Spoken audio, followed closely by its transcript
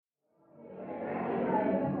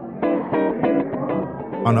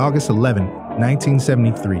On August 11,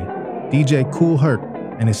 1973, DJ Kool Herc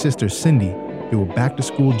and his sister Cindy threw a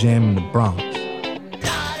back-to-school jam in the Bronx.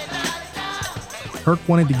 Herc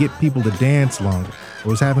wanted to get people to dance longer, but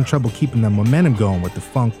was having trouble keeping the momentum going with the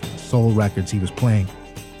funk and soul records he was playing,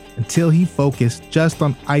 until he focused just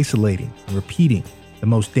on isolating and repeating the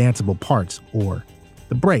most danceable parts, or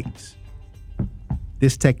the breaks.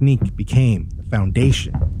 This technique became the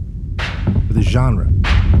foundation for the genre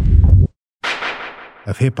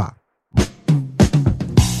of hip-hop.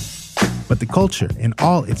 But the culture, in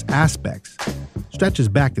all its aspects, stretches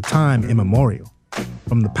back to time immemorial.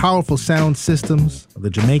 From the powerful sound systems of the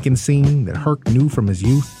Jamaican scene that Herc knew from his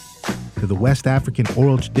youth, to the West African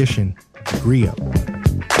oral tradition of the griot.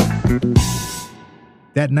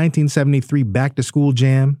 That 1973 back-to-school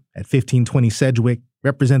jam at 1520 Sedgwick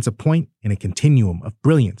represents a point in a continuum of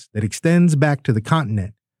brilliance that extends back to the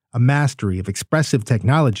continent, a mastery of expressive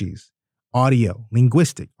technologies, audio,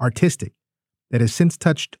 linguistic, artistic, that has since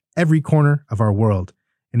touched every corner of our world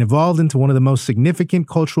and evolved into one of the most significant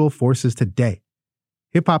cultural forces today.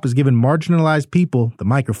 Hip-hop has given marginalized people the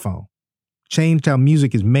microphone, changed how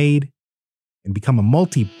music is made, and become a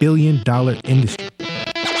multi-billion-dollar industry.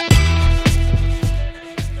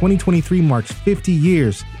 2023 marks 50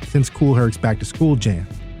 years since Kool Herc's back-to-school jam.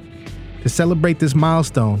 To celebrate this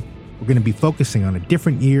milestone, we're going to be focusing on a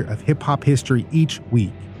different year of hip-hop history each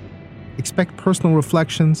week. Expect personal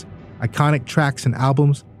reflections, iconic tracks and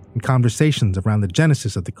albums, and conversations around the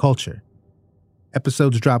genesis of the culture.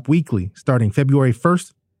 Episodes drop weekly starting February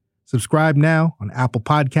 1st. Subscribe now on Apple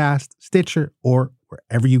Podcasts, Stitcher, or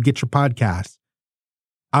wherever you get your podcasts.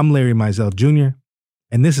 I'm Larry Mizell Jr.,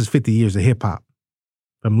 and this is 50 Years of Hip Hop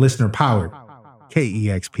from listener-powered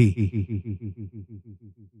KEXP.